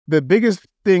the biggest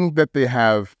thing that they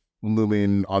have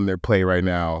looming on their plate right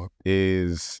now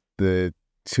is the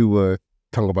Tua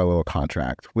Tagovailoa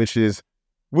contract, which is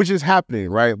happening,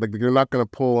 right? Like they're not going to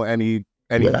pull any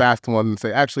fast one and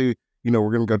say, actually, we're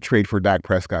going to go trade for Dak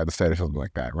Prescott instead or something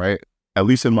like that, right? At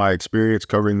least in my experience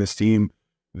covering this team,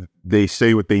 they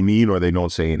say what they mean or they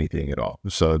don't say anything at all.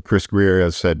 So Chris Greer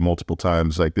has said multiple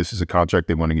times, like, this is a contract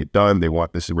they want to get done. They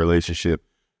want this relationship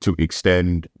to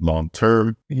extend long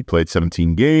term. He played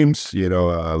 17 games,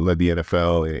 led the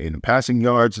NFL in passing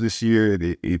yards this year.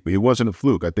 It wasn't a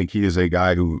fluke. I think he is a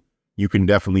guy who you can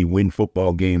definitely win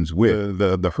football games with.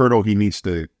 The hurdle he needs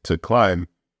to climb,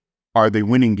 are they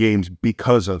winning games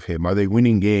because of him? Are they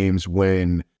winning games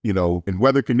when, in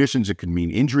weather conditions, it could mean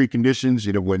injury conditions.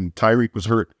 When Tyreek was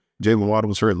hurt, Jalen Waddle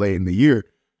was hurt late in the year,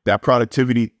 that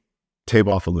productivity tape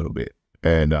off a little bit.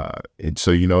 And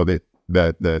so,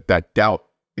 that doubt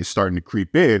is starting to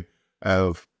creep in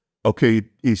of, okay,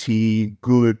 is he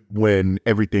good when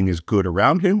everything is good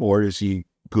around him, or is he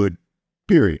good,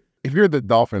 period? If you're the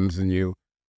Dolphins and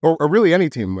or really any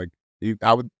team,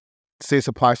 I would say this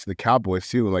applies to the Cowboys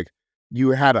too. Like,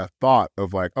 you had a thought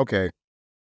of like, okay,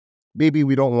 maybe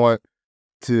we don't want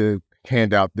to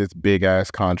hand out this big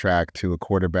ass contract to a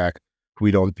quarterback who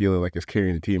we don't feel like is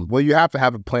carrying the team. Well, you have to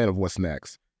have a plan of what's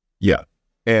next. Yeah.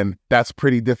 And that's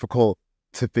pretty difficult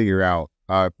to figure out.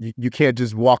 You can't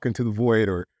just walk into the void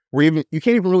or even, you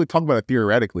can't even really talk about it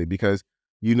theoretically because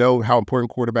you know how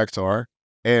important quarterbacks are.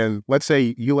 And let's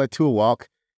say you let Tua walk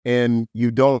and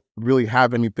you don't really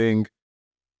have anything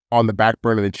on the back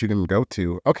burner that you can go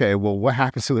to. Okay, well, what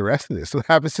happens to the rest of this? What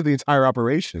happens to the entire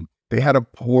operation? They had a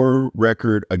poor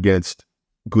record against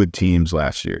good teams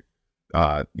last year.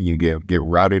 You get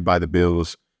routed by the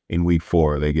Bills in week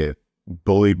 4. They get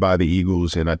bullied by the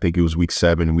Eagles, and I think it was week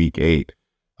 7, week 8.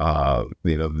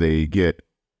 They get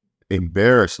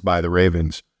embarrassed by the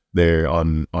Ravens there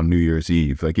on New Year's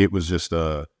Eve. Like, it was just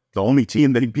the only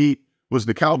team they beat was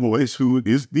the Cowboys, who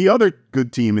is the other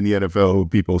good team in the NFL who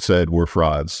people said were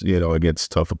frauds,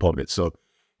 against tough opponents. So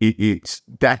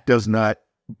that did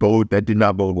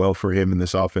not bode well for him in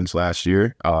this offense last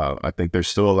year. I think there's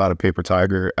still a lot of paper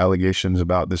tiger allegations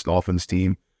about this Dolphins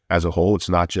team as a whole. It's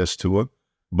not just Tua,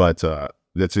 but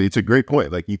it's a great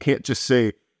point. Like, you can't just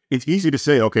say, it's easy to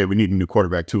say, okay, we need a new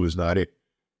quarterback. Tua is not it.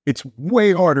 It's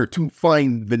way harder to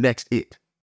find the next it.